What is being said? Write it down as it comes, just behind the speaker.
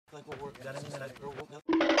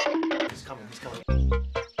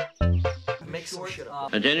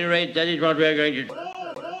At any rate, that is what we are going to do.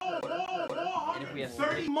 And if we have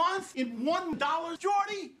 30 months in $1,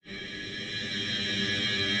 Jordy?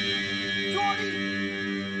 Jordy?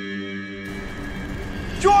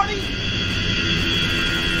 Jordy?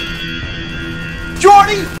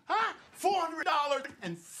 Jordy? Huh? $400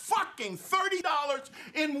 and fucking $30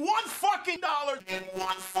 in one fucking dollar in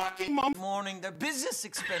one fucking month. Morning, they're business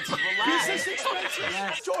expenses. Relax. Business expenses?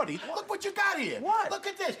 Yes. Jordy, look what you got here. What? Look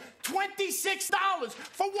at this. $26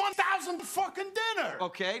 for 1,000 fucking dinner.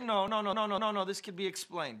 Okay, no. This could be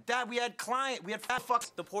explained. Dad, we had fat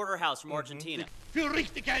fucks. the porterhouse from Argentina. Für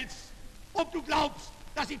Richtiggels, ob du glaubst,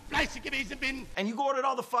 dass ich fleißig gewesen bin. And you ordered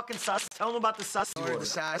all the fucking sauce. Tell them about the sauce. You ordered.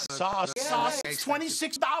 Sauce.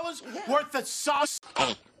 $26 worth of sauce.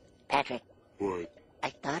 Hey, Patrick. What? I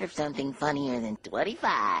thought of something funnier than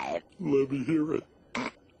 25. Let me hear it.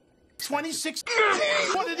 26.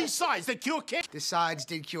 What are these sides? The cure kid? The sides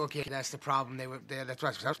did cure kick. That's the problem. They were there. That's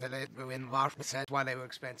why they were involved. That's why they were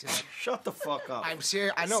expensive. Shut the fuck up. I'm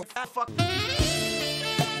serious. I know. Fat fuck.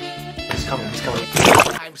 He's coming.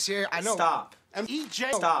 I'm serious. I know. Stop. And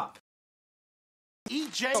EJ. Stop.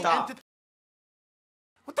 EJ. Stop.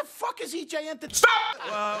 What the fuck is EJ Entertainment?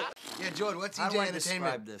 Well, yeah, Jordan, what's How EJ do I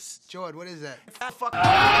Entertainment? describe this? Jordan, what is that? Fat fuck.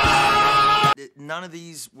 None of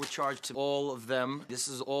these were charged to all of them. This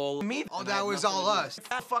is all me. Oh, that was all us.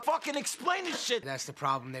 Fat fuck. Fucking explain this shit. That's the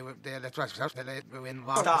problem. They were there. That's why they were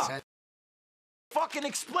involved. Stop. Fucking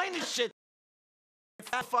explain this shit.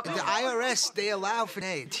 Fat fuck. The IRS, they allow for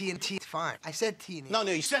TNT. Fine. I said TNT. No,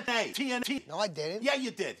 you said A. TNT. No, I didn't. Yeah, you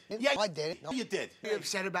did. Yeah, No, I didn't. No, you did. You're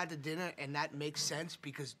upset about the dinner, and that makes sense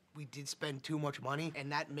because we did spend too much money,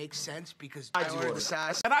 and that makes sense because I ordered the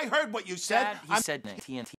sauce. And I heard what you said. Dad, he said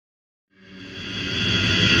TNT.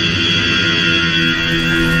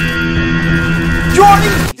 Jordy!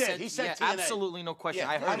 He said yeah, TNA. absolutely no question.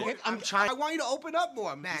 Yeah, I heard it. I'm trying. I want you to open up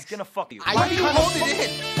more, Max. He's gonna fuck you. Why do you hold it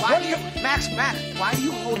in? Why do you, Max? Why are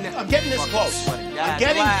you holding it? I'm getting this close. Dad, I'm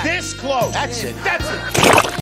getting relax. this close. That's it.